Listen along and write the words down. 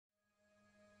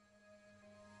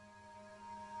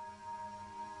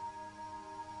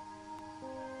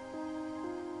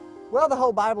Well, the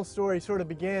whole Bible story sort of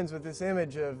begins with this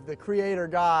image of the Creator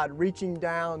God reaching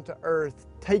down to earth,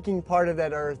 taking part of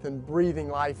that earth and breathing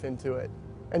life into it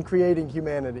and creating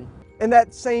humanity. And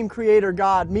that same Creator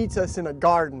God meets us in a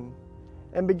garden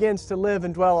and begins to live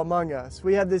and dwell among us.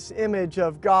 We have this image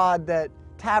of God that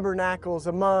tabernacles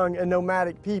among a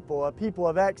nomadic people, a people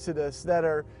of Exodus that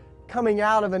are coming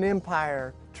out of an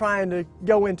empire, trying to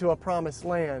go into a promised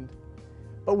land.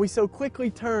 But we so quickly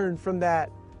turn from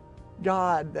that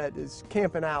God that is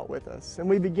camping out with us, and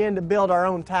we begin to build our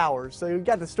own towers. So you've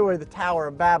got the story of the Tower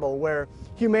of Babel, where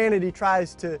humanity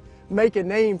tries to make a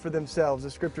name for themselves, the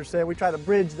scriptures say. We try to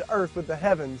bridge the earth with the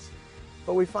heavens,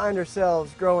 but we find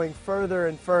ourselves growing further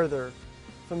and further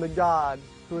from the God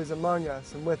who is among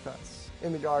us and with us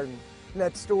in the garden. And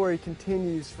that story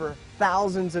continues for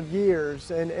thousands of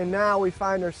years, and now we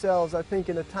find ourselves, I think,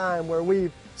 in a time where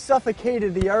we've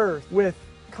suffocated the earth with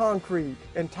concrete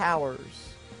and towers.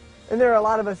 And there are a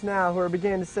lot of us now who are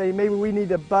beginning to say maybe we need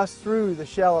to bust through the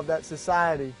shell of that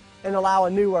society and allow a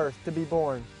new earth to be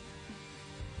born.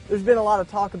 There's been a lot of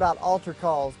talk about altar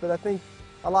calls, but I think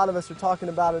a lot of us are talking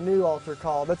about a new altar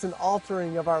call. That's an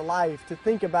altering of our life to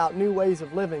think about new ways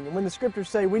of living. And when the scriptures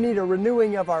say we need a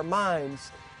renewing of our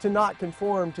minds to not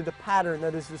conform to the pattern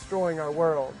that is destroying our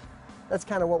world, that's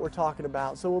kind of what we're talking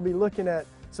about. So we'll be looking at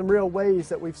some real ways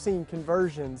that we've seen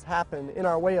conversions happen in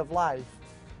our way of life,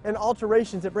 and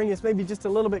alterations that bring us maybe just a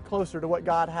little bit closer to what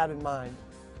God had in mind.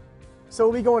 So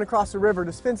we'll be going across the river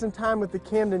to spend some time with the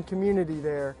Camden community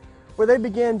there, where they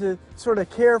begin to sort of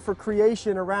care for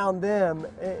creation around them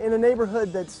in a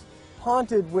neighborhood that's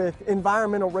haunted with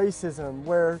environmental racism,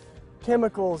 where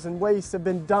chemicals and waste have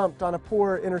been dumped on a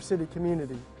poor inner city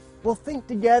community. We'll think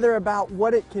together about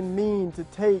what it can mean to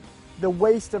take the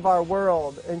waste of our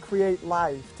world and create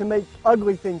life, to make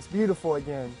ugly things beautiful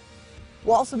again.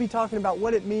 We'll also be talking about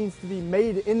what it means to be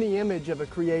made in the image of a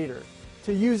creator,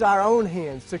 to use our own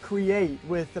hands to create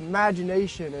with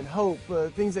imagination and hope,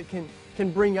 things that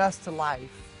can bring us to life.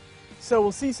 So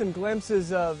we'll see some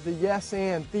glimpses of the Yes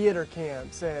and theater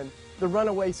camps and the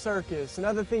Runaway Circus and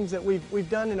other things that we've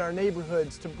done in our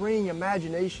neighborhoods to bring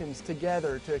imaginations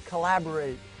together, to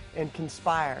collaborate and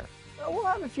conspire. We'll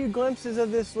have a few glimpses of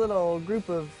this little group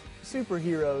of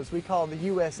superheroes we call the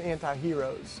U.S.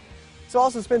 anti-heroes. So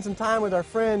also spend some time with our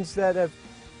friends that have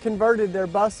converted their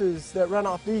buses that run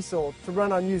off diesel to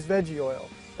run on used veggie oil.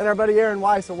 And our buddy Aaron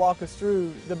Weiss will walk us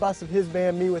through the bus of his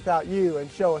band, Me Without You, and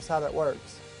show us how that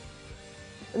works.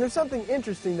 And there's something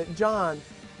interesting that John,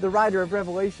 the writer of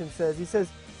Revelation, says. He says,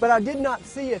 "But I did not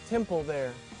see a temple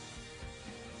there,"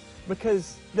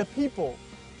 because the people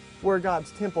were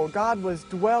God's temple. God was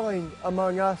dwelling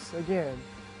among us again,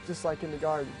 just like in the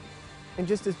garden. And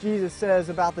just as Jesus says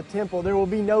about the temple, there will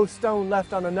be no stone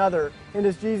left on another. And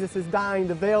as Jesus is dying,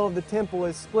 the veil of the temple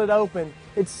is split open.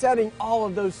 It's setting all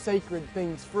of those sacred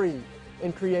things free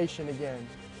in creation again.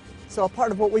 So a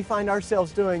part of what we find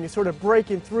ourselves doing is sort of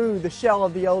breaking through the shell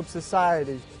of the old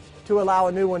society to allow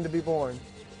a new one to be born.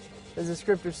 As the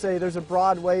scriptures say, there's a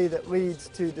broad way that leads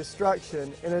to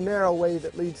destruction and a narrow way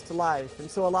that leads to life. And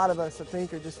so a lot of us, I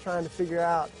think, are just trying to figure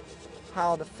out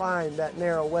how to find that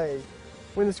narrow way.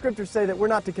 When the scriptures say that we're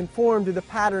not to conform to the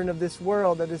pattern of this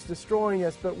world that is destroying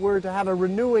us, but we're to have a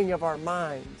renewing of our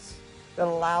minds that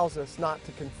allows us not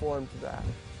to conform to that.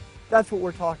 That's what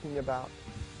we're talking about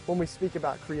when we speak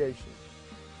about creation.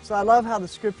 So I love how the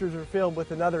scriptures are filled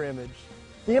with another image.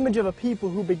 The image of a people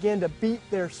who begin to beat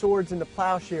their swords into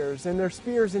plowshares and their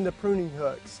spears into pruning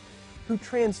hooks, who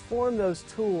transform those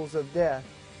tools of death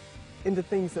into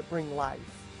things that bring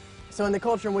life. So in the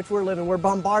culture in which we're living, we're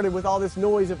bombarded with all this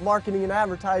noise of marketing and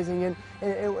advertising,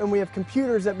 and we have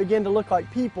computers that begin to look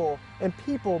like people, and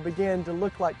people begin to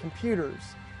look like computers.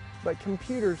 But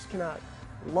computers cannot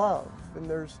love, and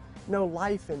there's no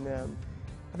life in them.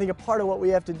 I think a part of what we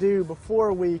have to do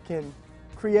before we can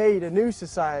create a new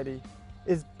society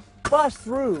is bust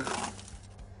through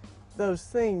those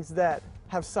things that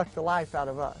have sucked the life out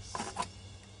of us.